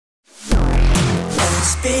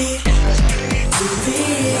SBTV.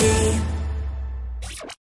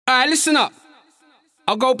 Alright, listen up.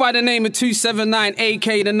 I'll go by the name of 279,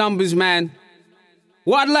 aka the numbers, man.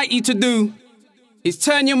 What I'd like you to do is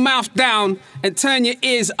turn your mouth down and turn your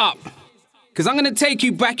ears up. Because I'm going to take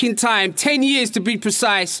you back in time, 10 years to be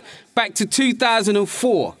precise, back to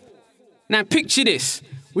 2004. Now picture this.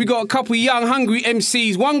 We got a couple young, hungry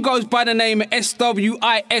MCs. One goes by the name of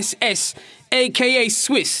SWISS, aka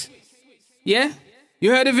Swiss. Yeah? You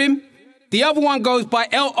heard of him? The other one goes by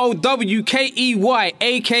LOWKEY,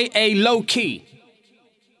 aka Lowkey.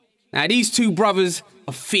 Now these two brothers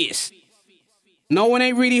are fierce. No one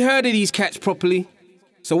ain't really heard of these cats properly,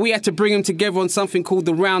 so we had to bring them together on something called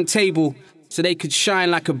the Round Table so they could shine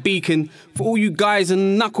like a beacon for all you guys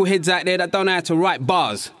and knuckleheads out there that don't know how to write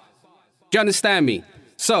bars. Do you understand me?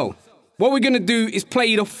 So, what we're gonna do is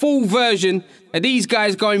play the full version of these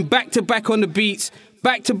guys going back to back on the beats,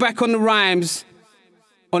 back to back on the rhymes,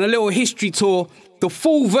 on a little history tour, the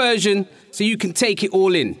full version so you can take it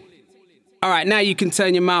all in. All right, now you can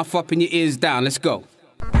turn your mouth up and your ears down. Let's go.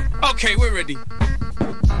 Okay, we're ready.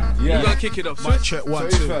 Yeah. We're gonna kick it off. Mic check, 1,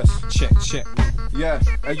 2. Check, check. Yeah,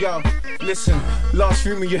 hey yo, listen. Last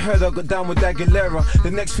rumor you heard I got down with Aguilera.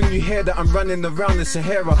 The next thing you hear that I'm running around the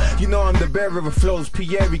Sahara. You know I'm the bearer of flows,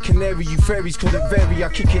 Pierre, Canary, you fairies couldn't vary. I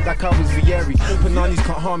kick it like I was Vieri. Pananis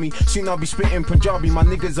can't harm me, soon I'll be spitting Punjabi. My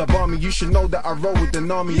niggas are balmy, you should know that I roll with the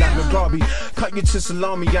Nami like Mugabe. Cut you to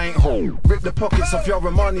salami, I ain't home. Rip the pockets off your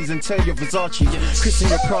Romanis and tear your Versace. Christian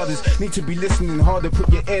your Pradas, need to be listening harder. Put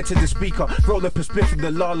your ear to the speaker, roll up a spliff of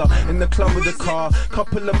the Lala. In the club with the car,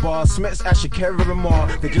 couple of bars, Smets, Ashikera and Mar.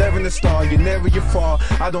 The glaring the star, you're near or you're far.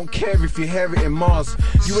 I don't care if you hear it in Mars.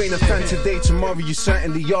 You ain't a fan today, tomorrow you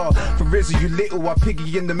certainly are. For Rizzo, you little, I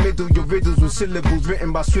piggy in the middle. Your riddles with syllables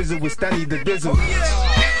written by Swizzle with Stanley the Dizzle.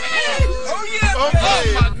 Oh yeah!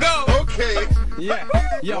 Okay! Oh my God! Okay! Yeah,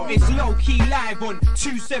 yo, it's Lowkey live on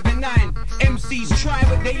 279. MCs try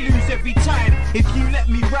but they lose every time. If you let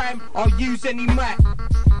me rhyme, I'll use any mic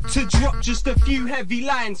to drop just a few heavy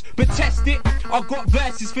lines, but test it, I've got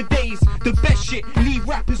verses for days. The best shit, leave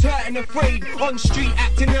rappers hurt and afraid. On street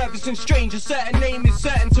acting nervous and strange. A certain name is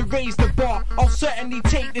certain to raise the bar. I'll certainly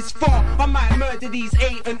take this far. I might murder these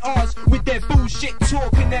A&Rs with their bullshit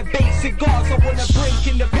talk and their bait cigars. I wanna break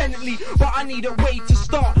independently, but I need a way to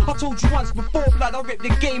start. I told you once before, blood, I'll rip the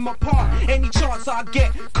game apart. Any chance I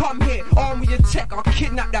get, come here, arm with your tech. I'll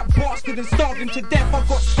kidnap that bastard and starve him to death. I've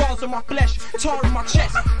got scars on my flesh, tar in my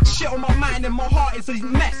chest. Shit on my mind and my heart is a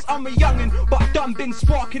mess. I'm a youngin', but done been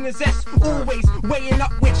sparking a zest. Always weighing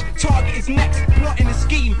up which target is next. Plotting a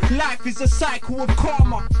scheme, life is a cycle of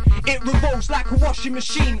karma. It revolves like a washing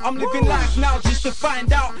machine. I'm living life now just to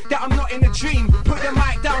find out that I'm not in a dream. Put the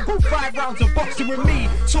mic down, go 5 rounds of boxing with me.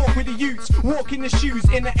 Talk with the youths, walk in the shoes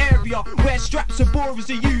in the area where straps of borers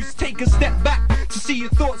are used. Take a step back to see your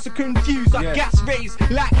thoughts are confused. I gas raised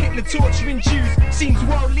like Hitler torturing Jews. Seems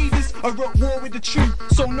world leaders are at war with the truth.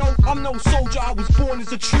 So no, I'm no soldier, I was born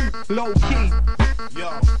as a troop. Lowkey. Yo,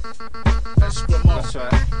 that's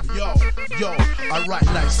right. Yo, I write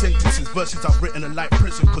life sentences, verses I've written in like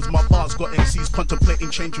prison. Cause my bars got MCs contemplating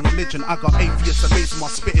changing religion. I got atheists amazing my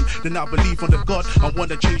spitting. Then I believe on the God, I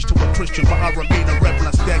wanna change to a Christian. But I remain a rebel,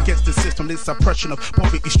 I stay against the system. This suppression of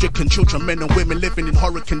poverty-stricken children, men and women living in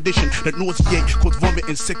horrid condition. That nauseate, cause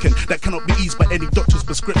vomiting sicken. That cannot be eased by any doctor's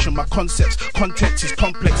prescription. My concepts, content is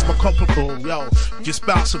complex but comparable. Yo, just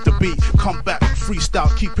bounce off the beat, come back,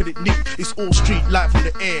 freestyle, keeping it neat. It's all street, live on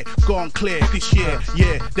the air, gone clear this year.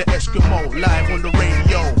 Yeah, the Eskimo, live on the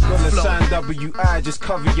radio. Gonna sign WI, just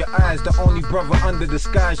cover your eyes. The only brother under the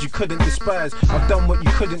skies you couldn't despise. I've done what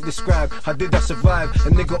you couldn't describe. How did I survive? A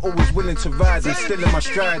nigga always willing to rise and still in my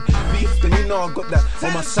stride. Beef, then you know I got that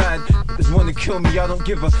on my side. Just wanna kill me, I don't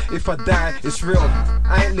give a if I die, it's real.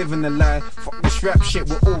 I ain't living a lie. Fuck this rap shit,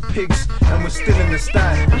 we're all pigs and we're still in the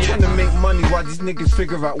sty. I'm trying to make money while these niggas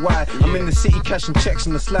figure out why. I'm in the city cashing checks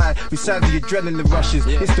on the slide. Besides the adrenaline rushes,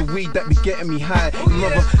 it's the weed that be getting me high. You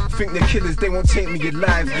mother think they're killers, they won't take me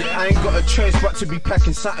alive. I ain't got a choice but to be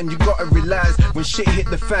packing something. You gotta realize when shit hit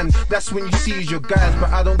the fan, that's when you see your guys.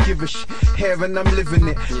 But I don't give a here and I'm living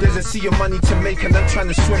it. There's a sea of money to make and I'm trying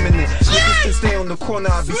to swim in it. Niggas can stay on the corner,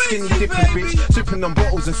 I'll be skinny dipping bitch. Sipping on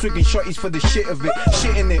bottles and swigging shotties for the shit of it.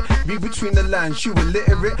 Shit in it, read between the lines, you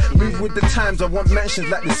illiterate. Move with the times, I want mentions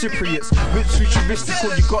like the Cypriots. Whips futuristic,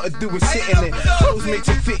 all you gotta do is sit in it. Clothes made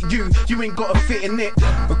to fit you, you ain't gotta fit in it.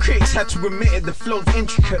 But critics had to admit it, the flow's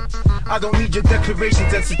intricate. I don't need your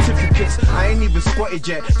declarations and certificates. I ain't even squatted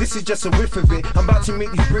yet, this is just a whiff of it. I'm about to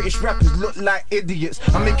make these British rappers look like idiots.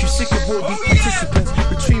 I make you sick of all these participants.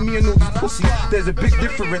 between me and all these pussies, there's a big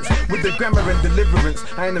difference with the grammar and deliverance.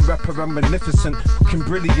 I ain't a rapper, I'm magnificent, fucking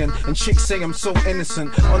brilliant, and chicks say I'm so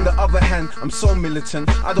innocent. On the other hand, I'm so militant.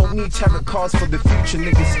 I don't need tarot cards for the future,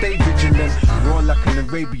 niggas stay vigilant. Raw like an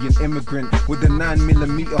Arabian immigrant with a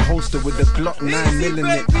 9mm holster with a Glock 9mm in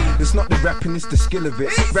it. It's not the rapping, it's the skill of it.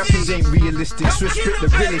 Rappers ain't realistic, Swiss spit the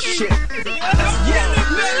realest shit.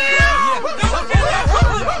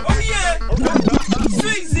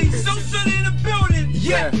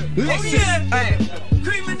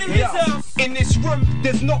 In this room,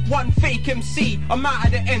 there's not one fake MC. I'm out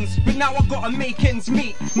of the ends, but now I gotta make ends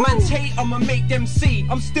meet. Man's hate, I'ma make them see.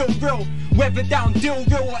 I'm still real, whether down Dill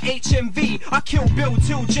Real or HMV. I kill Bill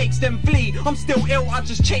till Jake's them flee. I'm still ill, I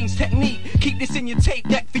just change technique. Keep this in your tape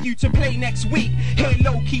deck for you to play next week. Here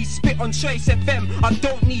low-key spit on Trace FM. I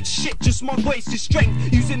don't need shit, just my voice to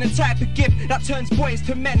strength. Using the type of gift that turns boys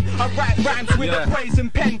to men. I write rhymes with a poison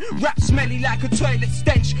pen. Rap smelly like a toilet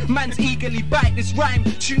stench. Man's eagerly bite this rhyme.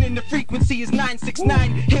 Tune in the frequency is 969.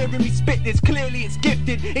 Hearing me spit this, clearly it's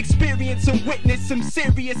gifted. Experience and witness some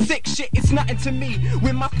serious sick shit. It's nothing to me.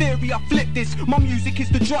 With my theory, I flip this. My music is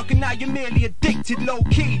the drug and now you're merely addicted, low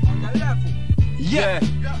key. On that level.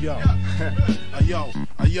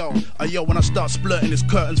 Yo, when I start splurting, it's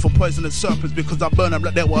curtains for poisonous serpents because I burn them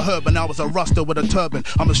like they were herb and I was a rasta with a turban.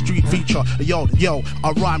 I'm a street feature, yo,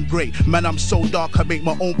 I rhyme great. Man, I'm so dark, I make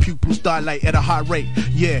my own pupils dilate at a high rate.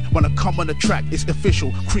 Yeah, when I come on the track, it's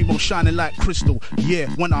official. Cremo shining like crystal. Yeah,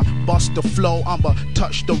 when I bust the flow, I'ma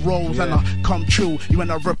touch the rolls and I come true. When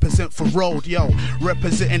I represent for road, yo,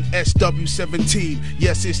 representing SW17.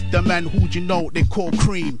 Yes, it's the man who you know they call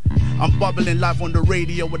Cream. I'm bubbling live on the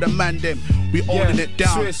radio with a man them. We holding it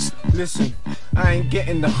down. Swiss, listen, I ain't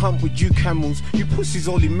getting the hump with you camels. You pussies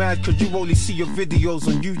only mad cause you only see your videos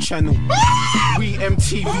on you channel. We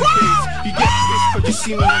MTV face. You get pissed cause you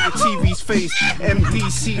see me on the TV's face.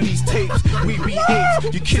 MD see these tapes. We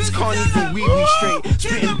B8. You kids can't even wee straight.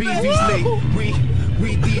 Spitting BVs late.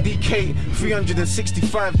 We DDK.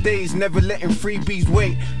 365 days, never letting freebies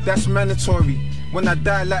wait. That's mandatory. When I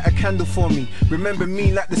die, light a candle for me. Remember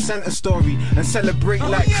me like the Santa story. And celebrate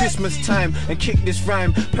like Christmas time. And kick this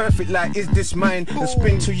rhyme, perfect like is this mine. And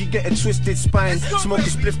spin till you get a twisted spine. Smoke a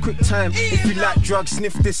spliff quick time. If you like drugs,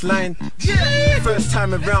 sniff this line. First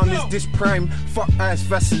time around is this prime. Fuck ice,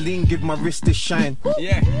 Vaseline, give my wrist this shine. Who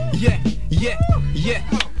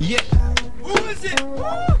is it?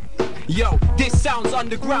 Yo, this sounds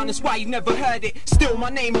underground, that's why you never heard it. Still my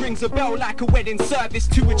name rings a bell like a wedding service.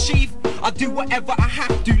 To achieve, I do whatever I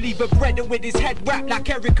have to. Leave a brother with his head wrapped like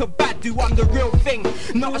Erica Badu. I'm the real thing,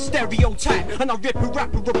 not a stereotype. And I rip a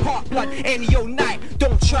rapper apart, blood any old night.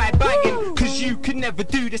 Don't try biting, cause you can never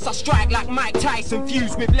do this. I strike like Mike Tyson,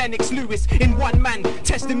 fused with Lennox Lewis. In one man,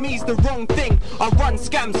 testing me's the wrong thing. I run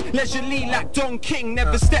scams, leisurely like Don King.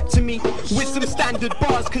 Never step to me with some standard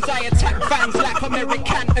bars, cause I attack fans like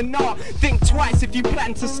American and R. Think twice if you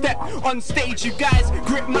plan to step on stage. You guys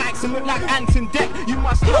grip mics and look like Anton Deck. You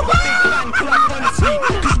must have a big fan club, honestly.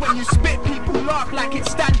 Cause when you spit, people laugh like it's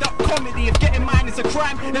stand-up comedy. If getting mine is a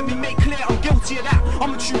crime, let me make clear I'm guilty of that.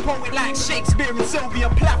 I'm a true poet like Shakespeare and Sylvia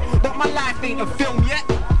Plath. But my life ain't a film yet.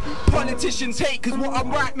 Politicians hate cause what I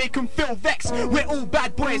write make them feel vexed. We're all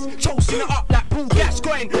bad boys, toasting it up like Paul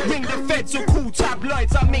Gascoigne. Ring the feds or cool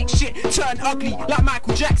tabloids. I make shit turn ugly like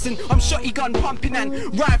Michael Jackson. I'm shotty gun pumping and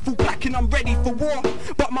rifle packing. I'm ready for war,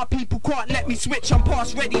 but my people can't let me switch. I'm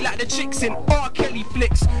past ready like the chicks in R. Kelly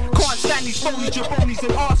flicks. Can't stand these phony jabronis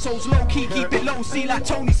and arseholes. Low key, keep it low, see like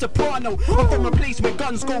Tony Soprano. I'm from a place where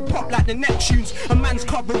guns go pop like the Neptunes. A man's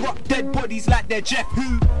cover up dead bodies like they're Jeff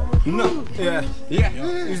Who. No,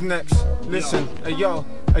 who's next? Listen, yo,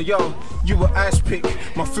 you a ice pick.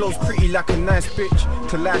 My flow's pretty like a nice bitch.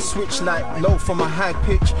 Till I switch like low from a high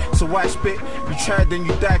pitch. So I spit, you try then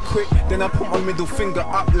you die quick. Then I put my middle finger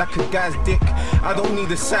up like a guy's dick. I don't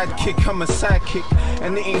need a sidekick, I'm a sidekick.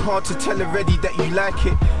 And it ain't hard to tell already that you like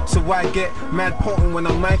it. So I get mad potent when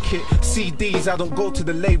I mic it. CDs, I don't go to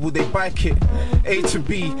the label, they bike it. A to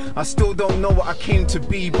B, I still don't know what I came to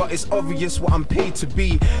be, but it's obvious what I'm paid to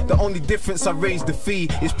be. The only difference I raise the fee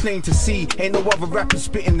is plain to see. Ain't no other rapper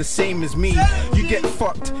spitting the same as me. You get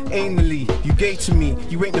fucked anally, you gay to me.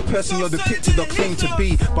 You ain't the person you're depicted or claim to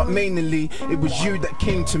be. But mainly, it was you that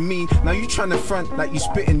came to me. Now you tryna front like you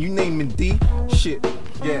spitting, you naming D. Shit,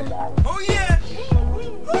 yeah. Oh yeah.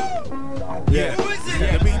 Yeah. Who is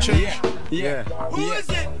it? The beat change. Yeah. Who is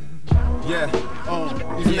it? Yeah.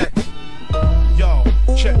 Who's next? Yo,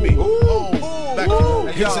 check me. Back in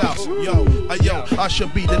his house. Yo, Yo, I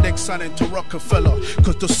should be the next signing to Rockefeller.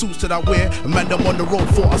 Cause the suits that I wear, man, I'm on the road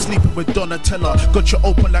for. I'm sleeping with Donatella. Got you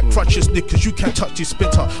open like crutches, niggas, you can't touch this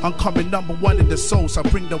spitter. I'm coming #1 in the souls, I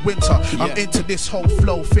bring the winter. I'm into this whole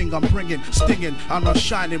flow thing, I'm bringing, stinging. I'm not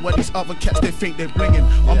shining when these other cats, they think they're blinging.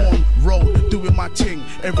 I'm on road, doing my thing.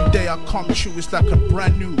 Every day I come true, it's like a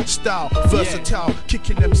brand new style. Versatile,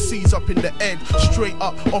 kicking them C's up in the head. Straight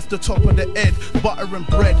up, off the top of the head. Butter and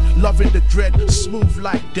bread, loving the dread. Smooth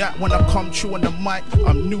like that when I come true on the mic.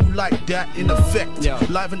 I'm new like that in effect.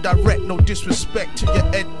 Live and direct, no disrespect to your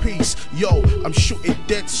headpiece. Yo, I'm shooting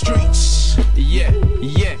dead streets. Yeah,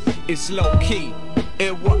 it's low key.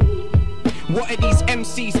 What are these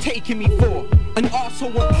MCs taking me for? An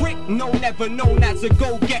arsehole, a prick? No, never known as a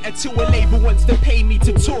go-getter till a label wants to pay me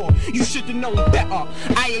to tour. You should've known better,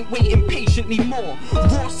 I ain't waiting patiently more.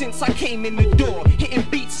 Raw since I came in the door, hitting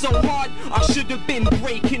beats so hard, I should've been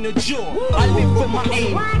breaking a jaw. I live for my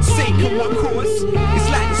aim, sake of my cause. It's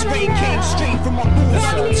like the strain came straight from my balls.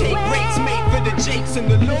 I don't take breaks, mate, for the jakes and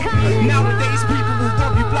the law. Nowadays people will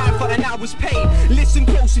rob you blind for an hour's pay. Listen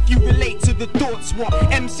close if you relate to the thoughts. What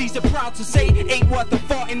MCs are proud to say ain't worth a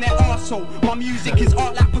fart in their arsehole. My music is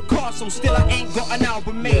art like Picasso, still I ain't got an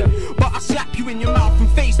album made. But I slap you in your mouth and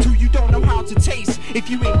face till you don't know how to taste. If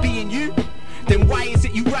you ain't being you, then why is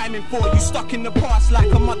it you rhyming for? You stuck in the past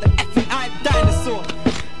like a mother effing dinosaur.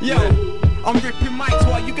 Yo, I'm ripping mics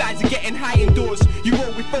while you guys are getting high indoors. You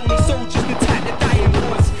roll with phony soldiers, the type that die in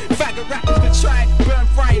wars. Faggot rappers that try, burn,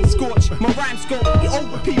 fry and scorch. My rhymes go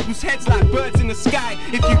over people's heads like birds in the sky.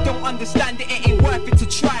 If you don't understand it, it ain't worth it to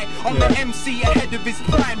try. I'm the MC ahead of his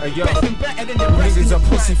prime. Best and better than the rest. Niggas are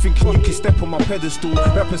pussy thinking you can step on my pedestal.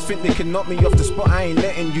 Rappers think they can knock me off the spot, I ain't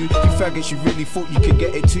letting you. You faggots, you really thought you could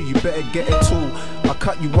get it too, you better get it too. I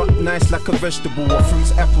cut you up nice like a vegetable. Or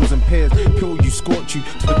fruits, apples and pears, peel you, scorch you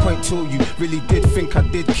to the point till you really did think I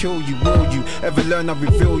did kill you. Will you ever learn I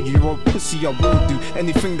reveal you? You're a pussy, I will do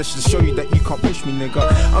anything that should show you that you can't push me, nigga.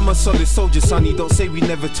 I'm a solid soldier, sonny, don't say we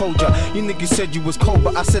never told ya. You niggas said you was cold,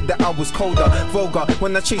 but I said that I was colder. Vulgar,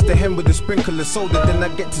 when I chase the hen with a sprinkle of soda, then I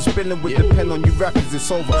get to spilling with the pen on you rappers,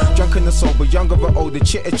 it's over. Drunk and sober, younger or older,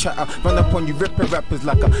 chitter chatter, run up on you ripping rappers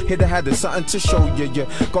like a hitter had something to show ya. Yeah,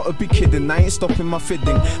 gotta be kidding, I ain't stopping my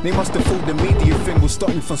fidding. They must have thought the media thing will stop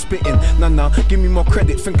me from spitting. Nah, give me more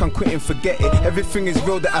credit, think I'm quitting, forget it. Everything is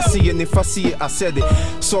real that I see, and if I see it, I said it.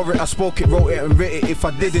 Saw it, I spoke it, wrote it and writ it. If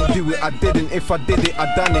I didn't do it, I didn't. If I did it,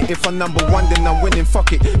 I done it. If I'm #1, then I'm winning,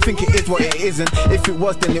 fuck it. Think it is what it isn't. If it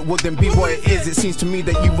was, then it wouldn't be what it is. It seems to me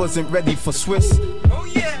that you wasn't ready for Swiss. Oh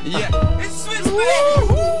yeah, it's Swiss, baby.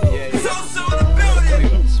 It's also in the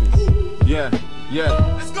building. Yeah.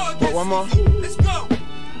 Let's go. What, one more? Let's go.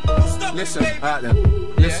 Don't stop Listen, it, baby. alright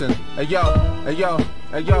then. Listen, hey yo.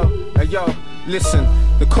 Listen,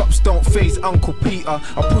 the cops don't faze Uncle Peter.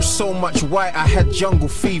 I push so much white, I had jungle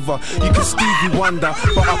fever. You can Stevie Wonder,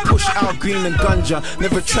 but I push Al Green and Ganja.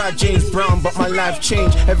 Never tried James Brown, but my life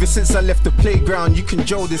changed ever since I left the playground. You can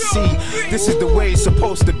Joe the sea. This is the way it's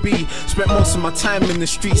supposed to be. Spent most of my time in the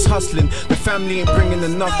streets hustling. The family ain't bringing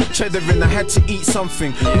enough cheddar in, I had to eat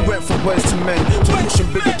something. We went from boys to men, to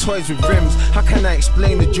pushing bigger toys with rims. How can I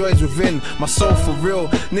explain the joys within my soul for real?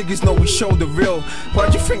 Niggas know we show the real.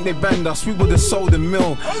 Why'd you think they banned us? We would've sold a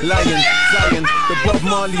mill. Lying, flying, the Bob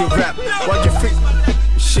Marley of rap. Why'd you think?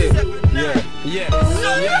 Shit.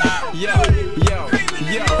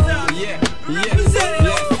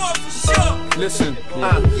 Listen,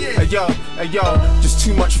 yo, just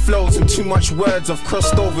too much flows and too much words. I've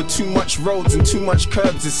crossed over too much roads and too much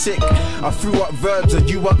curbs. It's sick. I threw up verbs and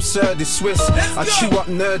you absurd. It's Swiss. I chew up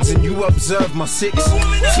nerds and you observe my six.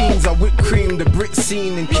 Teens I whip cream, the Brit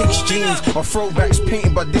scene and kicks jeans. Or throwbacks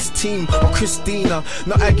painted by this team or Christina.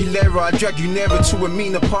 Not Aguilera, I drag you nearer to a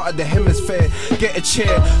meaner part of the hemisphere. Get a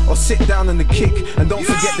chair or sit down on the kick. And don't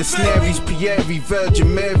forget the snaries, Pierre,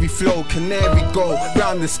 Virgin Mary flow. Canary go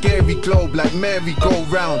round the scary globe like merry go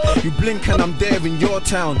round. You blink and I'm there in your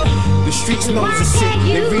town. The streets knows are sick,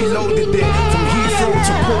 they reloaded it from Heathrow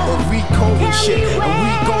to Puerto Rico and shit. And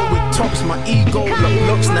we go with tops, my ego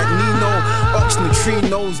looks like Nino. Ox in the tree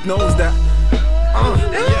knows that.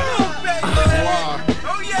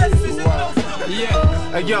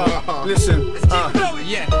 Yo, listen.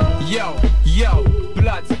 Yo,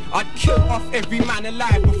 bloods, I'd kill off every man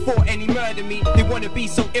alive before any murder me. They wanna be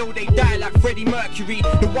so ill they die like Freddie Mercury.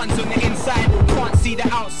 The ones on the inside can't see the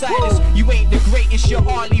outsiders. You ain't the greatest, you're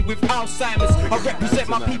Harley with Alzheimer's. I represent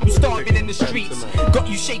my people starving in the streets. Got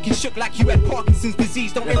you shaking shook like you had Parkinson's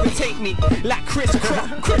disease. Don't irritate me like Chris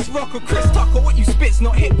Rock or Chris Tucker. What you spit's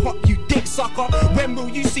not hip hop, you dick sucker. When will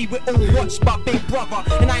you see we're all watched by Big Brother?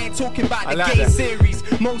 And I ain't talking about the gay series.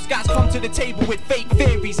 Most guys come to the table with fake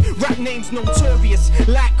theories. Rap names notorious,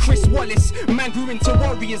 like Chris Wallace. Man grew into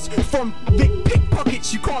warriors from big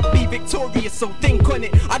pickpockets. You can't be victorious, so think on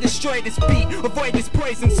it. I destroy this beat, avoid this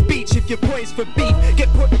poison speech. If you're poised for beef, get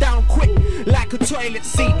put down quick like a toilet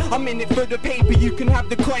seat. I'm in it for the paper, you can have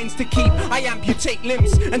the coins to keep. I amputate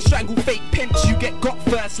limbs and strangle fake pimps. You get got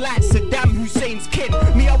first like Saddam Hussein's kin.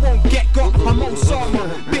 Me, I won't get got, I'm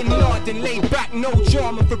Osama Bin Laden, laid back, no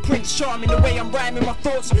drama for Prince Charming. The way I'm rhyming my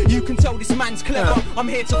thoughts, you can tell this man's clever. I'm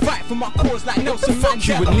here to fight for my cause like Nelson Mandela. Fuck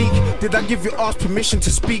you would leak. Did I give your ass permission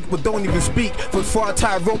to speak? Well, don't even speak. Before I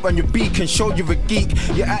tie a rope on your beak and show you a geek.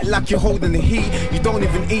 You act like you're holding the heat. You don't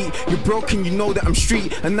even eat. You're broken, you know that I'm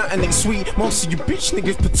street and nothing ain't sweet. Most of you bitch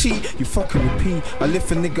niggas petite. You fucking repeat. I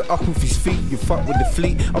lift a nigga up with his feet. You fuck with the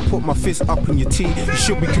fleet. I put my fist up in your teeth. You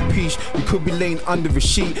should be capiche. You could be laying under a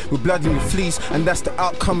sheet with blood in your fleece, and that's the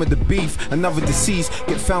outcome of the beef. Another disease.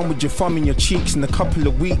 Get found with your thumb in your cheeks in a couple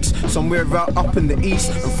of weeks. Somewhere out up in the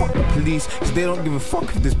east. And fuck the police, cause they don't give a fuck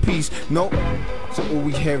if there's peace. Nope. So all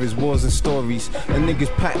we hear is wars and stories. And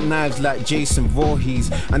niggas pack knives like Jason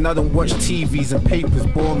Voorhees. And I don't watch TVs and papers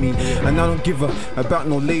bore me. And I don't give about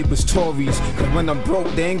no Labour's Tories. Cause when I'm broke,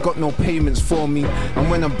 they ain't got no payments for me. And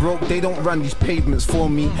when I'm broke, they don't run these pavements for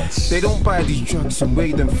me. They don't buy these drugs and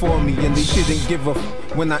weigh them for me. And they didn't give up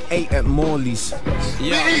when I ate at Morley's.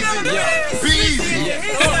 Yeah. Be easy.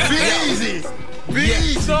 Be easy. Be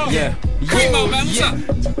easy. Yeah. Cream out, man. What's up?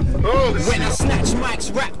 When I snatch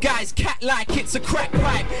mics, rap guys cat like it's a crack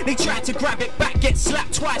pipe. They try to grab it back, get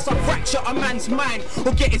slapped twice. I fracture a man's mind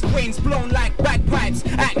or get his brains blown like bagpipes.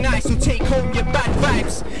 Act nice or take home your bad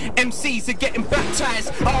vibes. MCs are getting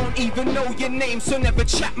baptized. I don't even know your name, so never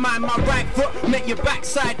chat mine. My right foot met your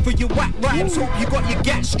backside for your whack rhymes. Hope you got your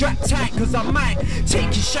gat strapped tight, cause I might take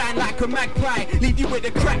your shine like a magpie. Leave you with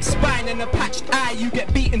a cracked spine and a patched eye. You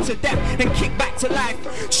get beaten to death and kicked back to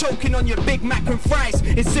life. Choking on your Big Mac and fries.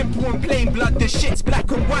 It's simple and plain blood, the shit's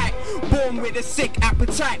black and white. Born with a sick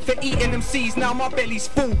appetite for eating MCs, now my belly's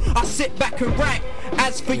full. I sit back and write.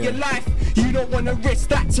 As for your life, you don't wanna risk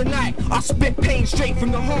that tonight. I spit pain straight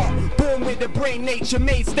from the heart. Born with a brain nature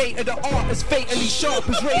made state of the art, as fatally sharp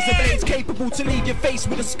as razor blades, capable to leave your face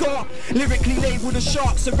with a scar. Lyrically labeled a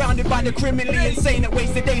shark, surrounded by the criminally insane that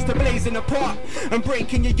wasted days to blazing apart and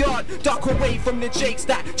breaking your yard. Duck away from the jakes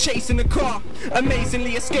that chasing the car,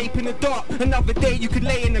 amazingly escaping the dark. Another day you could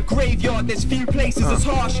lay in a graveyard. There's few places as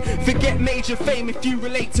harsh. Forget major fame if you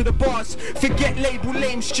relate to the bars. Forget label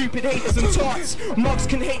lame, stupid haters and tarts. Mugs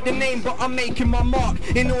can hate the name, but I'm making my mark.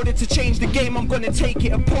 In order to change the game, I'm gonna take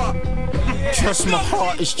it apart. Trust my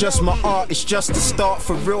heart, it's just my art. It's just the start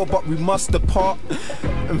for real, but we must depart.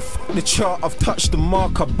 And f the chart, I've touched the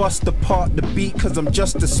mark. I bust apart the beat, cause I'm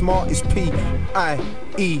just the smartest.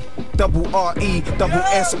 P-I-E double R-E double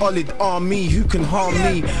S solid army. Who can harm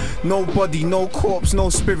me? Nobody, no corpse, no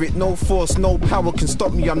spirit, no force, no power can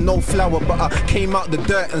stop me. I'm no flower, but I came out the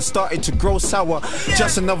dirt and started to grow sour.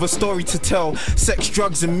 Just another story to tell. Sex,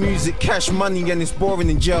 drugs and music, cash, money, and it's boring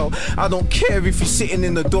in jail. I don't care if you're sitting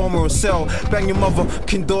in a dorm or a cell. Bang your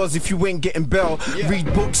motherfucking doors if you ain't getting bail.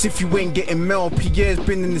 Read books if you ain't getting mail. Pierre's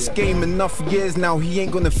been in this game enough years now, he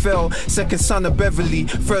ain't gonna fail. Second son of Beverly,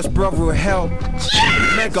 first brother of hell.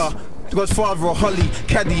 Mega Godfather or Holly,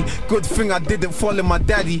 Caddy. Good thing I didn't follow my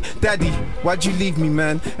daddy. Daddy, why'd you leave me,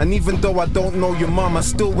 man? And even though I don't know your mom, I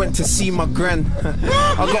still went to see my gran.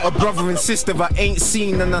 I got a brother and sister I ain't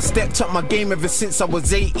seen, and I stepped up my game ever since I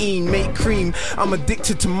was 18. Make cream, I'm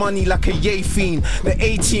addicted to money like a yay fiend. The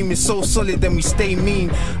A-team is so solid, then we stay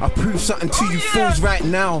mean. I prove something to you fools right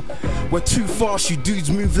now. We're too fast, you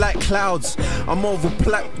dudes move like clouds. I'm over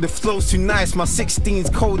the flow's too nice. My 16's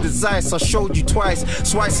cold as ice, I showed you twice.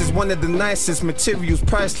 Swice is one of the nicest, materials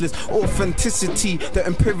priceless. Authenticity, the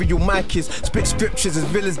imperial mic is. Spit scriptures as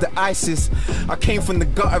real as the ISIS. I came from the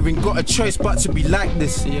gutter and got a choice but to be like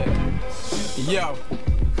this. Yeah. Yo.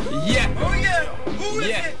 Yeah. Oh yeah. Who is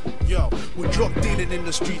it? Yo, with drug dealing in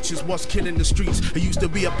the streets is what's killing the streets. It used to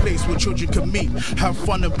be a place where children could meet, have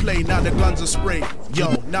fun and play. Now the guns are sprayed.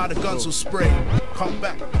 Yo, now the guns will spray. Come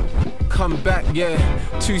back. Come back, yeah.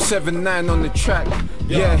 279 on the track.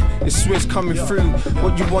 Yeah, it's Swiss coming through.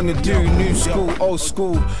 What you wanna do? New school, old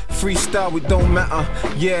school. Freestyle, it don't matter.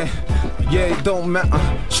 Yeah. Yeah, it don't matter.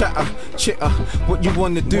 Chatter, chitter, what you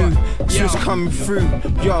wanna do? Swiss coming through,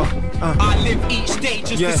 yo. I live each day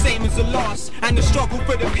just the same as the last, and the struggle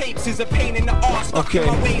for the papes is a pain in the arse. Stuck in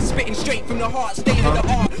my ways, spitting straight from the heart, state of the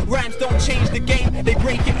art. Rhymes don't change the game, they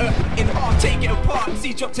break it up in half, take it apart.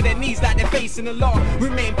 See, drop to their knees like they're facing the law.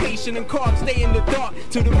 Remain patient and calm, stay in the dark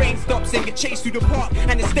till the rain stops and get chased through the park.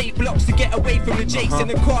 And the state blocks to get away from the jakes and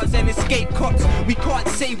the cars and escape cops. We can't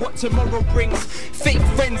say what tomorrow brings. Fake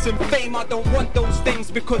friends and fame, I don't want those things,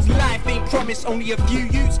 because life ain't promised. Only a few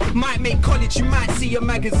youths might make college. You might see a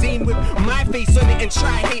magazine with my face on it and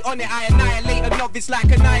try hate on it. I annihilate a novice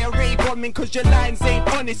like an IRA bombing, cause your lines ain't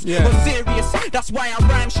honest or serious. That's why I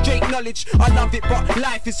rhyme straight knowledge. I love it, but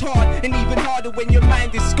life is hard, and even harder when your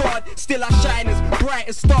mind is scarred. Still I shine as bright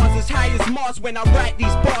as stars, as high as Mars when I write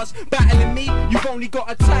these bars. Battling me, you've only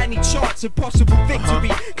got a tiny chance of possible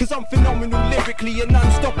victory, cause I'm phenomenal lyrically and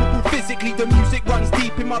unstoppable physically. The music runs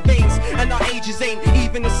deep in my veins, and our ages ain't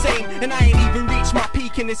even the same, and I ain't even reached my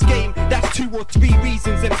peak in this game. That's 2 or 3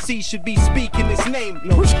 reasons MC should be speaking this name.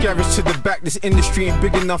 Push garage to the back, this industry ain't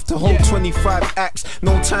big enough to hold 25 acts.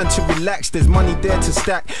 No time to relax, there's money there to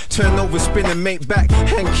stack. Turn over, spin and make back.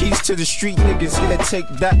 Hand keys to the street, niggas here, take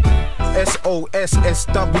that.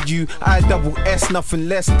 SOSSW, ISS, nothing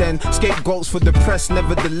less than scapegoats for the press.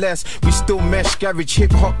 Nevertheless, we still mesh garage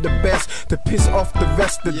hip hop the best to piss off the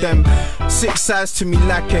rest of them. 6 sides to me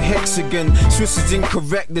like a hexagon. Swiss is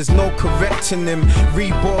incorrect, there's no correcting them.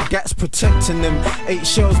 Reball gats protecting them. 8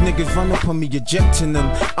 shells, niggas run up on me, ejecting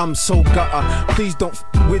them. I'm so gutter, please don't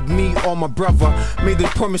with me or my brother. Made a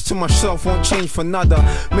promise to myself, won't change for nada.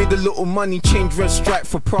 Made a little money, change red stripe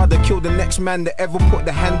for Prada. Kill the next man that ever put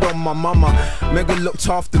the hand on my mama. Mega looked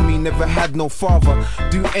after me, never had no father.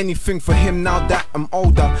 Do anything for him now that I'm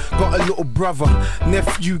older. Got a little brother,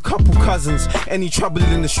 nephew, couple cousins. Any trouble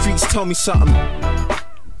in the streets, tell me something.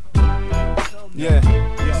 Yeah.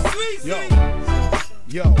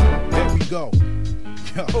 Yo, there we go.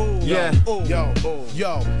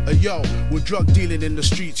 Yo, we're drug dealing in the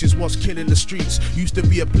streets is what's killing the streets. Used to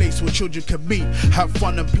be a place where children could meet, have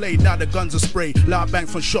fun and play. Now the guns are sprayed, loud bang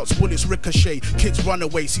from shots, bullets ricochet. Kids run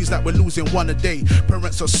away, seems like we're losing one a day.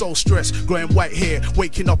 Parents are so stressed, growing white hair,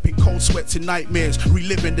 waking up in cold sweats and nightmares,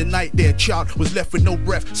 reliving the night there. Child was left with no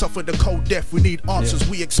breath, suffered a cold death. We need answers,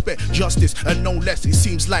 we expect justice and no less. It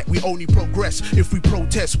seems like we only progress if we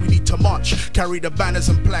protest. We need to march, carry the banners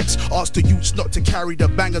and plaques. Ask the youths not to carry the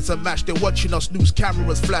bangers and mash. They're watching us, news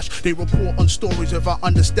cameras flash. They report on stories without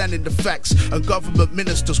understanding the facts. And government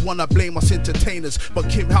ministers wanna blame us entertainers, but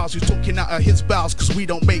Kim House is talking out of his bowels cause we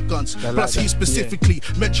don't make guns. Plus he specifically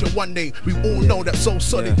mentioned one name. We all know that So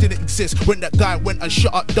Solid didn't exist when that guy went and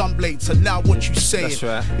shot up dumb blades. So now what you saying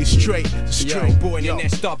is straight. Born in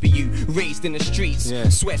SW, raised in the streets.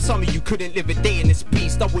 Swear some of you couldn't live a day in this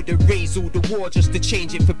beast. I would've raised all the war just to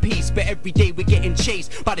change it for peace, but every day we're getting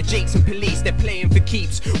chased by the jakes and police. They're playing for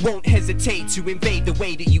keeps, won't hesitate to invade the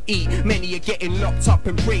way that you eat. Many are getting locked up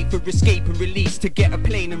and pray for escape and release, to get a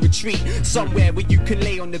plane and retreat somewhere where you can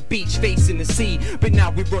lay on the beach facing the sea. But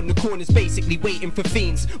now we're on the corners basically waiting for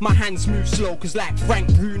fiends. My hands move slow cause like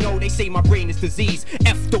Frank Bruno they say my brain is diseased.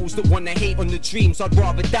 F those that wanna hate on the dreams, I'd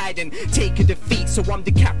rather die than take a defeat. So I'm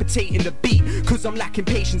decapitating the beat cause I'm lacking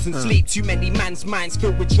patience and sleep. Too many man's minds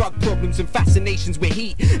filled with drug problems and fascinations with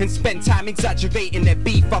heat, and spend time exaggerating their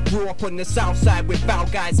beef. I grew up on the south side with foul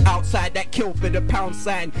guys outside that kill for the pound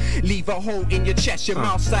sign. Leave a hole in your chest, your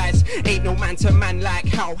mouth size. Ain't no man to man like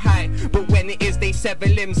how high, but when it is they sever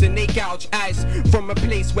limbs and they gouge eyes. From a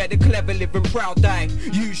place where the clever live and proud die.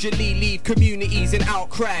 Usually leave communities in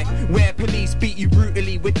outcry, where police beat you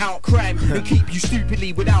brutally without crime and keep you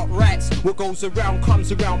stupidly without rights. What goes around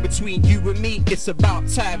comes around between you and me. It's about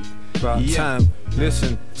time. About time.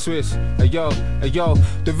 Listen, Swiss, yo,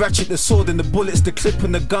 the ratchet, the sword and the bullets, the clip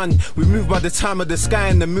and the gun. We move by the time of the sky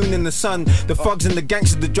and the moon and the sun. The thugs and the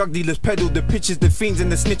gangsters, the drug dealers peddle the pitches, the fiends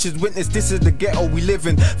and the snitches witness. This is the ghetto we live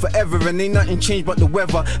in forever, and ain't nothing changed but the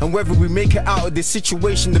weather. And whether we make it out of this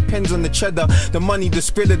situation depends on the cheddar, the money, the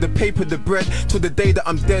skrilla, the paper, the bread. Till the day that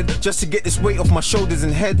I'm dead, just to get this weight off my shoulders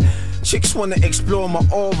and head. Chicks wanna explore my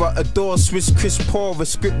aura, adore Swiss Chris Pora,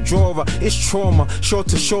 script drawer. It's trauma, shore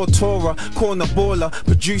to shore Torah, corner baller,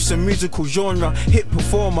 producer, musical genre, hit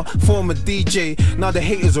performer, former DJ. Now the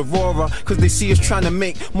haters aurora, cause they see us trying to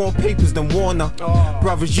make more papers than Warner.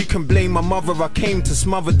 Brothers, you can blame my mother, I came to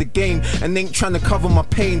smother the game and ain't trying to cover my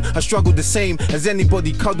pain. I struggled the same as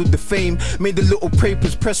anybody cuddled the fame. Made the little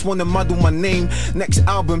papers, press wanna muddle my name. Next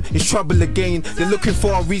album is trouble again. They're looking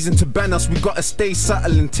for a reason to ban us, we gotta stay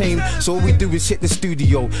subtle and tame. So all we do is hit the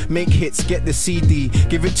studio, make hits, get the CD,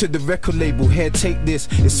 give it to the record label, here take this,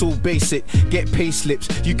 it's all basic. Get pay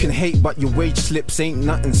slips. You can hate, but your wage slips ain't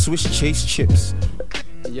nothing. Swiss chase chips.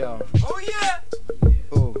 Yo. Oh yeah.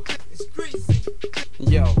 Oh. It's greasy.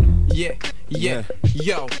 Yo. Yeah.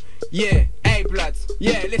 Yo. Yeah. Hey, bloods.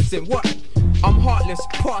 Yeah, listen, what? I'm heartless,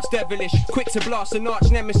 past devilish, quick to blast an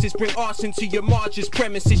arch nemesis, bring arson to your marges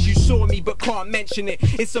premises. You saw me but can't mention it.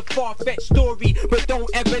 It's a far-fetched story, but don't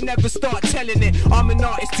ever never start telling it. I'm an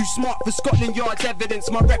artist too smart for Scotland Yard's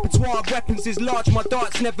evidence. My repertoire of weapons is large, my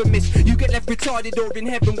darts never miss. You get left retarded or in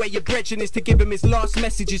heaven where your brethren is to give him his last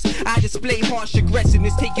messages. I display harsh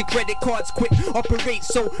aggressiveness, take your credit cards quick, operate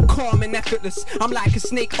so calm and effortless. I'm like a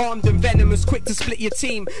snake armed and venomous, quick to split your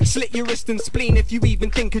team, slit your wrist and spleen if you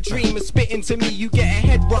even think a dream of spitting to me. You get a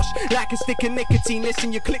head rush like a stick of nicotine.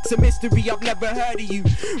 Listen, your click's a mystery, I've never heard of you.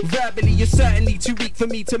 Verbally, you're certainly too weak for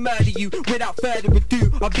me to murder you. Without further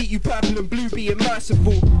ado, I'll beat you purple and blue, being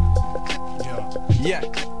merciful. Yeah.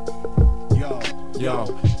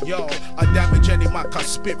 Yo, I damage any mic I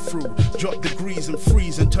spit through. Drop degrees and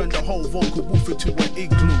freeze and turn the whole vocal booth into an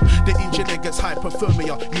igloo. The engineer gets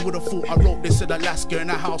hypothermia. You would have thought I wrote this in Alaska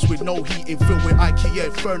in a house with no heating, filled with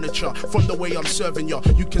IKEA furniture. From the way I'm serving ya,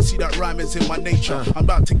 you can see that rhyming's in my nature. I'm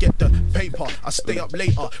about to get the paper, I stay up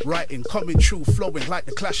later, writing, coming true, flowing like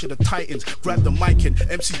the Clash of the Titans. Grab the mic and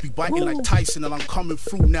MCs be biting like Tyson, and I'm coming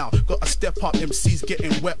through now. Gotta step up, MCs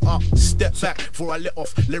getting wet up. Step back before I let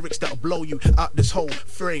off lyrics that'll blow you out this whole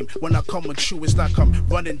frame. When I come on true, it's like I'm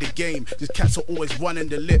running the game. These cats are always running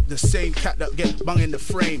the lip, the same cat that get bung in the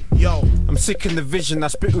frame. Yo, I'm sick in the vision, I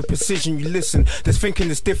spit with precision. You listen, this thinking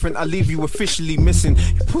is different, I leave you officially missing.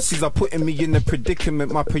 You pussies are putting me in a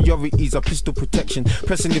predicament. My priorities are pistol protection,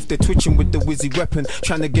 pressing if they're twitching with the whizzy weapon.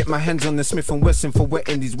 Trying to get my hands on the Smith & Wesson for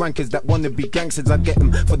wetting these wankers that wanna be gangsters. I get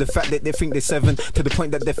them for the fact that they think they're 7, to the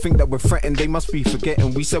point that they think that we're threatened. They must be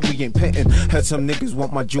forgetting we said we ain't petting. Heard some niggas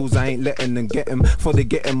want my jewels, I ain't letting them get them. For they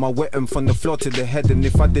get them, I wet them from the floor to the head. And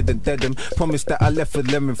if I didn't dead them, promise that I left a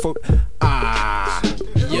lemon for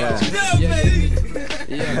Yeah,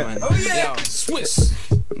 man. Oh yeah. Yo, Swiss.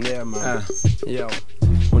 Yeah, man. Yo,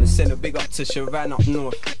 wanna send a big up to Shavan up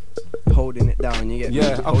north. Holding it down, you get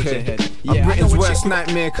me? Hold your head. I'm Britain's worst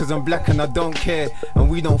nightmare, cause I'm black and I don't care. And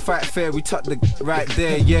we don't fight fair, we tuck the right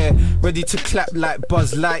there, yeah. Ready to clap like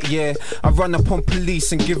Buzz Lightyear. I run up on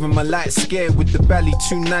police and give them a light scare with the bally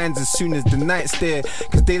 2 9s as soon as the night's there.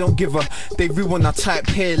 Cause they don't give a, they ruin our type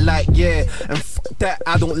hair like, yeah. And fuck that,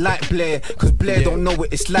 I don't like Blair, cause Blair don't know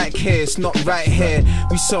what it's like here, it's not right here.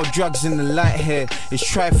 We sell drugs in the light here, it's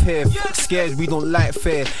strife here. Fuck scared, we don't like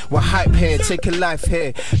fair. We're hype here, take a life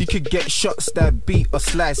here. You could get shots that beat or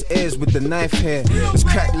slice ears with the knife here. It's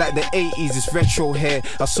cracked like the 80s, it's retro hair.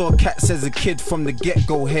 I saw cats as a kid from the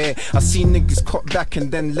get-go here. I see niggas caught back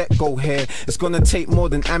and then let go here. It's gonna take more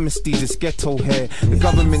than amnesties, it's ghetto here. The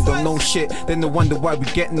government don't know shit, then they wonder why we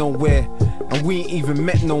get nowhere. And we ain't even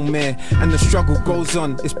met no mayor. And the struggle goes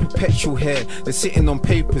on, it's perpetual here. They're sitting on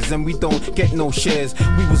papers and we don't get no shares.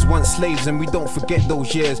 We was once slaves and we don't forget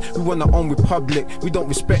those years. We want our own republic, we don't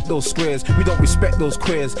respect those squares. We don't respect those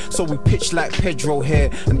queers, so we pitch like Pedro here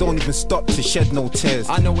and don't even stop to shed no tears.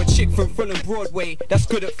 I know a chick from Fulham Broadway that's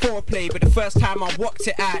good at foreplay, but the first time I walked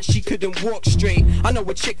it out, she couldn't walk straight. I know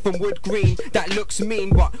a chick from Wood Green that looks mean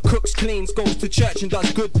but cooks, cleans, goes to church and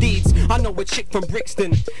does good deeds. I know a chick from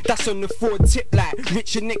Brixton that's on the Ford tip like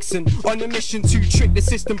Richard Nixon, on a mission to trick the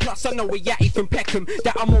system. Plus I know a yatty from Peckham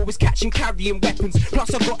that I'm always catching carrying weapons.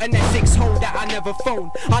 Plus I got an Essex hoe that I never phone.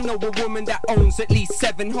 I know a woman that owns at least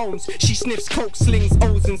 7 homes. She sniffs coke, slings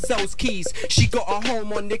O's and sells keys. She got a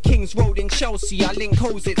home on the King's Road in Chelsea. I link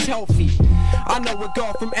hoes, it's healthy. I know a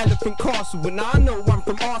girl from Elephant Castle, and I know one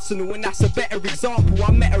from Arsenal, and that's a better example.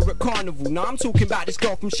 I met her at Carnival. Now I'm talking about this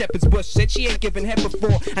girl from Shepherd's Bush. Said she ain't given head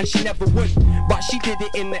before and she never would, but she did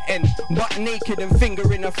it in the end, butt naked and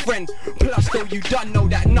fingering a friend. Plus though you done know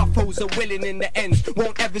that enough hoes are willing in the ends.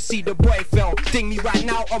 Won't ever see the boy fell. Ding me right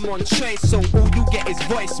now, I'm on trace, so all you get is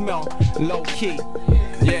voicemail. Low key.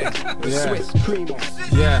 Yeah. Swiss Cremo.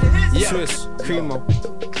 Yeah. Swiss Cremo.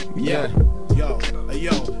 Yeah.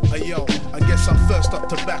 Yo, I guess I'm first up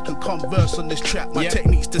to back and converse on this track. My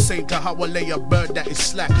technique's the same to how I lay a bird that is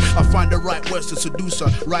slack. I find the right words to seduce her,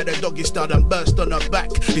 ride a doggy style and burst on her back.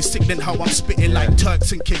 It's sickening how I'm spitting like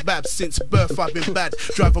Turks and kebabs. Since birth I've been bad,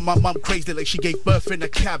 driving my mum crazy like she gave birth in a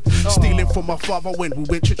cab. Stealing from my father when we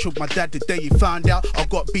went church with my dad the day he found out I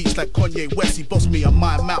got beats like Kanye West. He bossed me on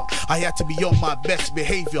my mouth. I had to be on my best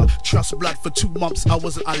behavior. Trust blood for 2 months, I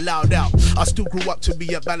wasn't allowed out. I still grew up to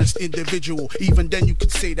be a balanced individual. visual. Even then you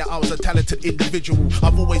could say that I was a talented individual.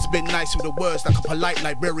 I've always been nice with the words, like a polite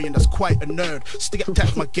librarian that's quite a nerd. Stick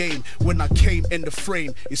attack my game when I came in the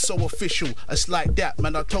frame. It's so official, it's like that,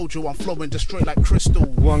 man. I told you I'm flowing just straight like crystal.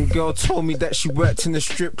 One girl told me that she worked in a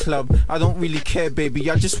strip club. I don't really care, baby,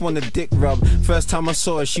 I just want a dick rub. First time I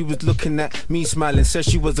saw her, she was looking at me smiling. Said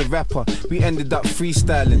she was a rapper, we ended up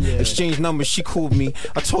freestyling. Exchanged numbers, she called me.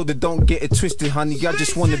 I told her don't get it twisted, honey, I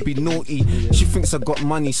just wanna be naughty. She thinks I got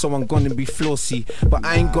money, so I'm gonna be flossy. But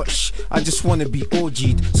I ain't got I just wanna be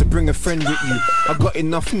orgied. So bring a friend with you. I got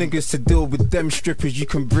enough niggas to deal with them strippers, you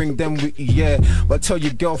can bring them with you, yeah. But tell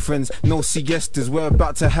your girlfriends, no siestas. We're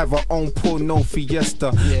about to have our own porno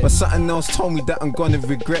fiesta. But something else told me that I'm gonna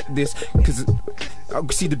regret this, cause I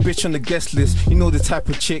see the bitch on the guest list. You know the type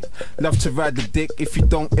of chick, love to ride the dick. If you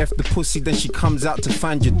don't F the pussy, then she comes out to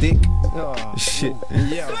find your dick. Shit.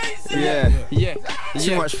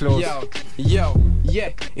 Too much flows.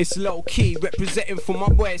 It's low key, representing for my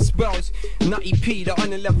boy Spells. Nutty P, the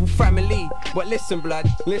on a level family. But listen, blood,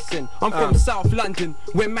 listen, I'm from South London,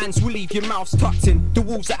 where mans will leave your mouths tucked in. The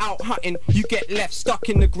wolves are out hunting, you get left stuck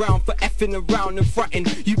in the ground for effing around and fronting.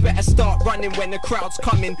 You better start running when the crowd's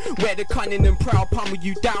coming, where the cunning and proud pummel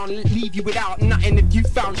you down, leave you without nothing. If you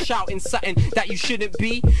found shouting something that you shouldn't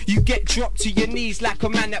be, you get dropped to your knees like a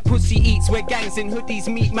man that pussy eats. Where gangs in hoodies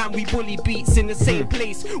meet, man, we bully beats in the same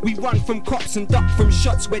place. We run from cops and duck from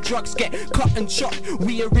shots, where drugs get cut and chopped.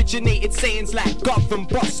 We originated sayings like gov and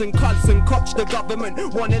boss and cuz and cops. The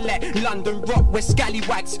government wanna let London rock, where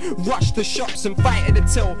scallywags rush the shops and fight at the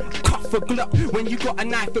till, cuff a Glock. When you got a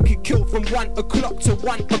knife that could kill from 1 o'clock to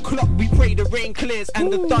 1 o'clock, we pray the rain clears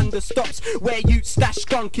and the thunder stops. Where you stash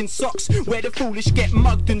skunk in socks, where the foolish get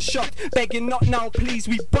mugged and shot. Begging not now please,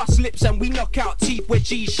 we bust lips and we knock out teeth. Where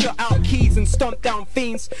G's shut out keys and stomp down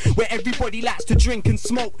fiends. Where everybody likes to drink and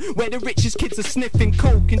smoke, where the richest kids are sniffing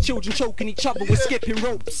coke and children choking each other with skipping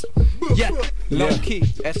ropes. Low key,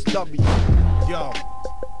 SW.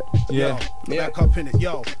 Back up in it,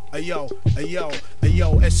 yo,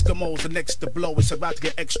 Eskimos are next to blow. It's about to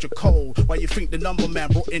get extra cold. Why you think the number man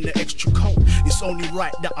brought in the extra cold? It's only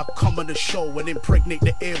right that I come on the show and impregnate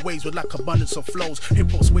the airways with like abundance of flows.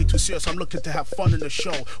 Hip hop's way too serious, I'm looking to have fun in the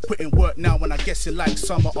show. Put in work now when I guess it like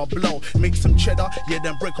summer or blow. Make some cheddar,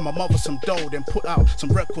 then break on my mother some dough. Then put out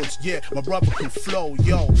some records, my brother can flow,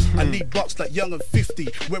 yo. I need bucks like young and 50.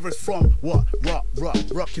 Where it's from, what?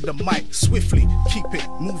 Rocking the mic swiftly. Keep it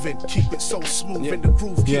moving, keep it so smooth in the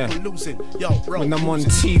groove, keep on losing. Yo, bro. When I'm on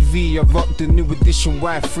TV, I rock the new edition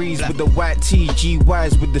white freeze with the white T,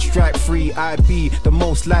 GYs with the stripe free. I be the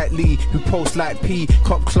most likely who post like P.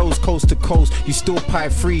 Cop clothes coast to coast, you still pie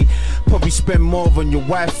free. Probably spend more on your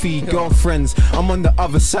wifey, girlfriends. I'm on the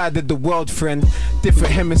other side of the world, friend.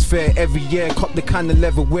 Different hemisphere every year. Cop the kind of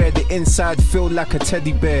leather where the inside feel like a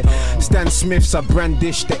teddy bear. Stan Smiths, I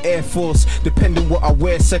brandish the Air Force. Depending what I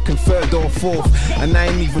wear, second, third or fourth. And I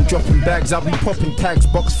ain't even dropping bags, I'll be popping tags.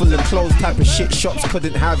 Box full of clothes, type of shit shops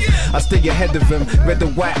couldn't have. I stay ahead of them. Red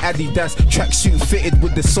and white Adidas tracksuit fitted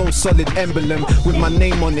with the so solid emblem with my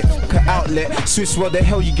name on it. Outlet Swiss, where the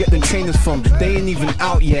hell you get them trainers from? They ain't even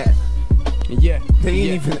out yet. They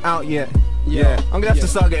ain't even out yet. I'm gonna have to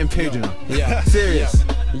start getting paid, you know. Serious.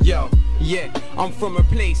 I'm from a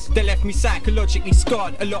place that left me psychologically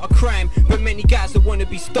scarred. A lot of crime, but many guys that wanna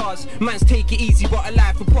be stars. Mans take it easy, but a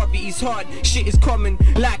life of poverty's hard. Shit is common,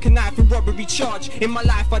 like a knife and robbery charge. In my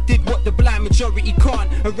life I did what the blind majority can't.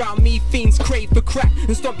 Around me fiends crave for crack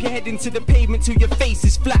and stomp your head into the pavement till your face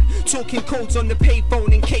is flat. Talking codes on the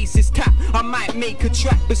payphone in case it's tapped. I might make a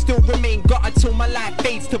track but still remain gutted till my life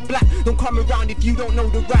fades to black. Don't come around if you don't know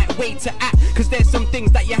the right way to act, cause there's some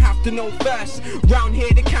things that you have to know first. Round here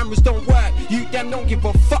the cameras don't work, you them don't give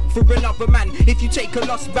a fuck for another man. If you take a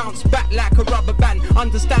loss, bounce back like a rubber band.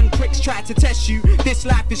 Understand pricks try to test you, this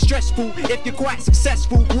life is stressful. If you're quite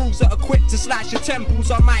successful, rules are equipped to slash your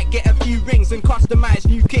temples. I might get a few rings and customize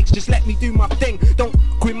new kicks, just let me do my thing, don't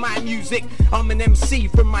quit my music. I'm an MC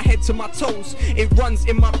from my head to my toes. It runs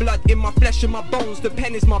in my blood, in my flesh and my bones. The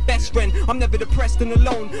pen is my best friend, I'm never depressed and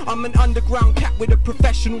alone. I'm an underground cat with a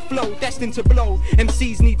professional flow, destined to blow.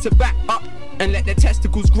 MCs need to back up and let their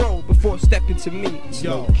testicles grow before stepping to me.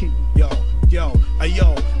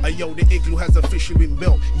 The igloo has officially been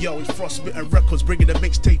built. It's Frostbitten Records bringing the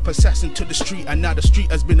mixtape assassin to the street, and now the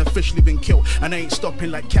street has been officially been killed. And I ain't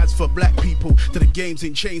stopping like cats for black people. To the games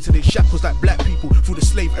in chains and in shackles like black people. Through the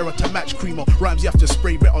slave era to match Cremo. Rhymes you have to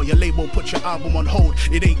spray red on your label, put your album on hold.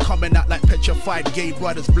 It ain't coming out like petrified gay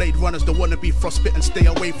riders, blade runners. Don't wanna be frostbitten, stay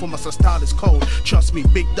away from us, our style is cold. Trust me,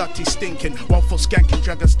 big dirty stinking. 1 foot skanking,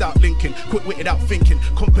 dragon start linking. Quick witted out thinking.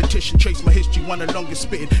 Competition, trace my history, one of the longest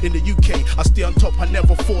spitting in the UK. I stay on top, I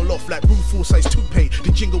never fall off like Rule 4 size toupee.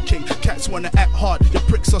 The jingle king, cats wanna act hard, your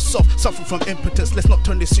pricks are soft, suffer from impotence. Let's not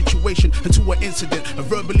turn this situation into an incident. And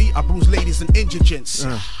verbally, I bruise ladies and indigents.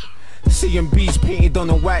 C&B's painted on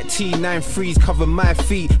a white tee, 9-3s cover my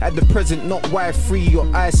feet. At the present, not Y3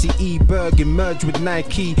 or ICE. Bergen merged with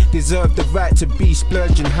Nike. Deserve the right to be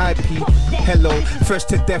splurging high P. Hello, fresh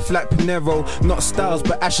to death like Pinero. Not Styles,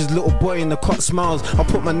 but Ash's little boy in the cot smiles. I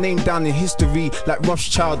put my name down in history like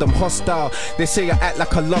Rothschild. I'm hostile. They say I act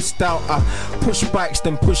like I lost out. I push bikes,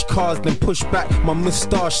 then push cars, then push back my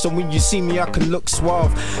moustache. So when you see me, I can look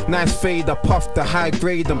suave. Nice fade, I puff the high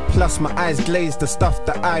grade, and plus my eyes glaze the stuff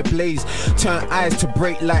that I blaze. Turn eyes to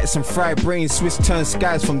brake lights and fry brains. Swiss turn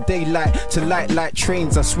skies from daylight to light like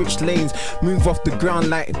trains. I switch lanes, move off the ground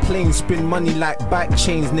like planes. Spin money like bike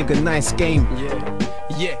chains, nigga, nice game.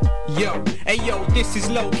 Yeah, yo, hey yo, this is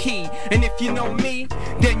low key. And if you know me,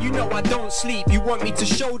 then you know I don't sleep. You want me to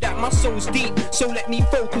show that my soul's deep, so let me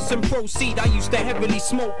focus and proceed. I used to heavily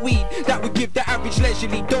smoke weed that would give the average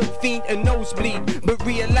leisurely dope fiend a nosebleed. But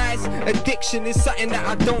realize addiction is something that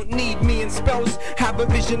I don't need. Me and Spells have a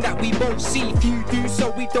vision that we both see. Few do,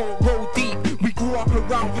 so we don't roll deep. We grew up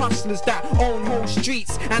around hustlers that own whole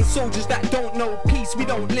streets and soldiers that don't know peace. We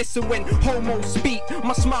don't listen when homos speak.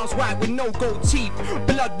 My smile's white with no gold teeth.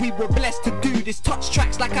 Blood, we were blessed to do this. Touch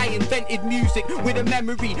tracks like I invented music with a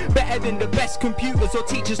memory better than the best computers or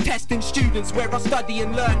teachers testing students. Where I study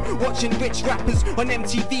and learn, watching rich rappers on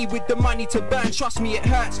MTV with the money to burn. Trust me, it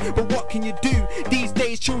hurts, but what can you do? These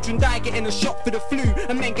days children die getting a shot for the flu,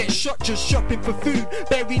 and men get shot just shopping for food.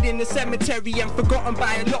 Buried in the cemetery and forgotten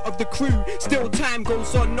by a lot of the crew. Still time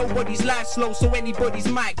goes on, nobody's life slow, so anybody's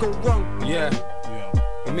might go wrong.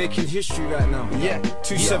 We're making history right now.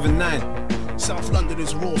 279. South London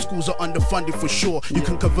is raw, schools are underfunded for sure. You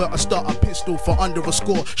can convert a starter pistol for under a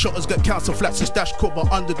score. Shotters get council flats and stash cover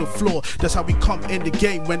under the floor. That's how we come in the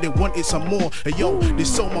game when they wanted some more. Hey yo,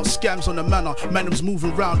 there's so much scams on the manor. Manums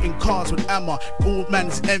moving around in cars with ammo. All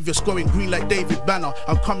man's envious, going green like David Banner.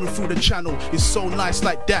 I'm coming through the channel, it's so nice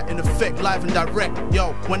like that. In effect, live and direct.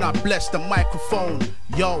 Yo, when I bless the microphone,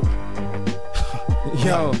 yo.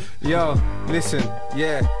 Yo, listen,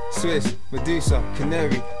 Swiss, Medusa,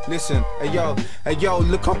 Canary, listen, yo,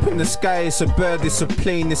 look up in the sky, it's a bird, it's a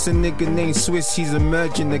plane, it's a nigga named Swiss, he's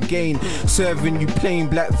emerging again, serving you plain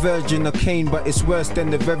black virgin or cane, but it's worse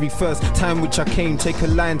than the very first time which I came. Take a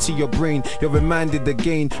line to your brain, you're reminded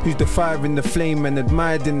again, who's the fire in the flame and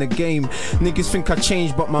admired in the game. Niggas think I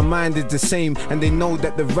changed, but my mind is the same, and they know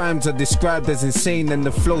that the rhymes are described as insane, and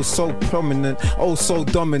the flow's so prominent, oh so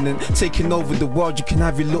dominant, taking over the world, you can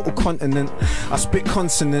have your little continent. I spit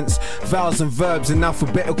consonants, vowels and verbs and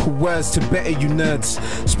alphabetical words to better you nerds.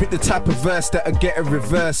 Spit the type of verse that'll get a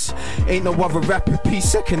reverse. Ain't no other rapper P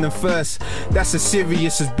second and first. That's as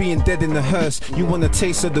serious as being dead in the hearse. You want a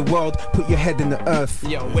taste of the world, put your head in the earth.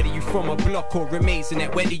 Yo, whether you from a block or a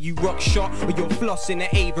maisonette, whether you rock shot or you're flossing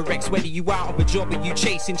at Averex, whether you out of a job or you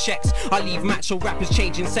chasing checks, I leave macho rappers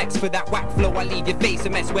changing sex for that whack flow. I leave your face a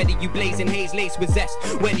mess, whether you blazing haze lace with zest,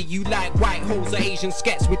 whether you like white holes or Asian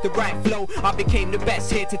skets with the right flow. I became the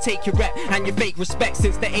best here to take your rep and your fake respect.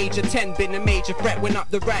 Since the age of 10, been a major threat. Went up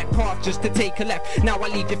the right path just to take a left. Now I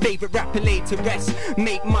leave your favorite rapper laid to rest.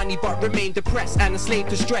 Make money but remain depressed and a slave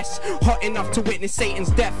to stress. Hot enough to witness Satan's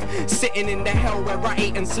death. Sitting in the hell where I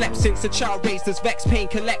ate and slept. Since a child raised as vex, pain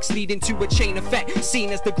collects, leading to a chain effect.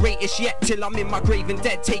 Seen as the greatest yet till I'm in my grave and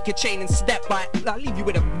dead. Take a chain and step by it, I'll leave you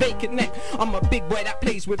with a vacant neck. I'm a big boy that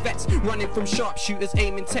plays with vets, running from sharpshooters,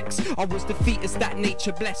 aiming texts. I was defeated, that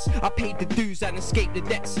nature blessed. I paid the dues and escaped the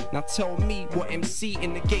debts. Now tell me what MC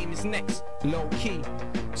in the game is next. Low key,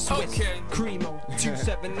 Swiss, Cremo,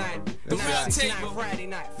 279, The round table. Friday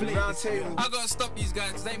night, Round table. I gotta stop these guys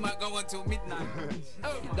because they might go until midnight.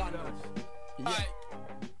 Alright.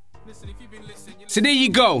 Listen, if you've been listening, so there you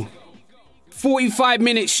go. 45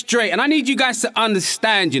 minutes straight. And I need you guys to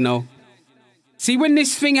understand, you know. See, when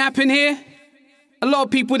this thing happened here, a lot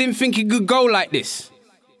of people didn't think it could go like this.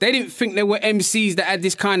 They didn't think there were MCs that had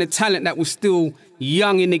this kind of talent that was still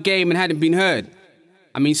young in the game and hadn't been heard.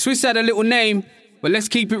 I mean, Swiss had a little name, but let's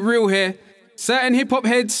keep it real here. Certain hip-hop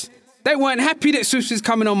heads, they weren't happy that Swiss was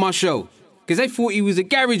coming on my show because they thought he was a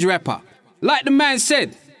garage rapper. Like the man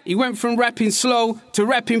said, he went from rapping slow to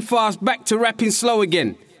rapping fast, back to rapping slow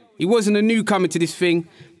again. He wasn't a newcomer to this thing,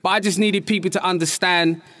 but I just needed people to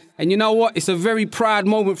understand. And you know what? It's a very proud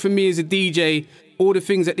moment for me as a DJ, all the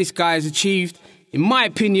things that this guy has achieved. In my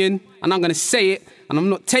opinion, and I'm going to say it, and I'm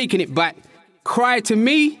not taking it back, Cry to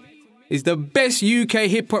me is the best UK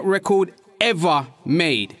hip-hop record ever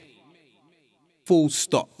made. Full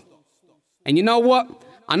stop. And you know what?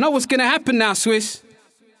 I know what's going to happen now, Swiss.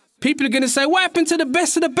 People are going to say, what happened to the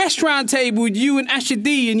best of the best round table with you and Asher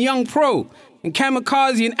D and Young Pro and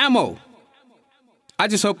Kamikaze and Ammo? I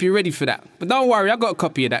just hope you're ready for that. But don't worry, I got a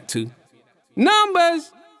copy of that too.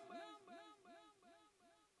 Numbers!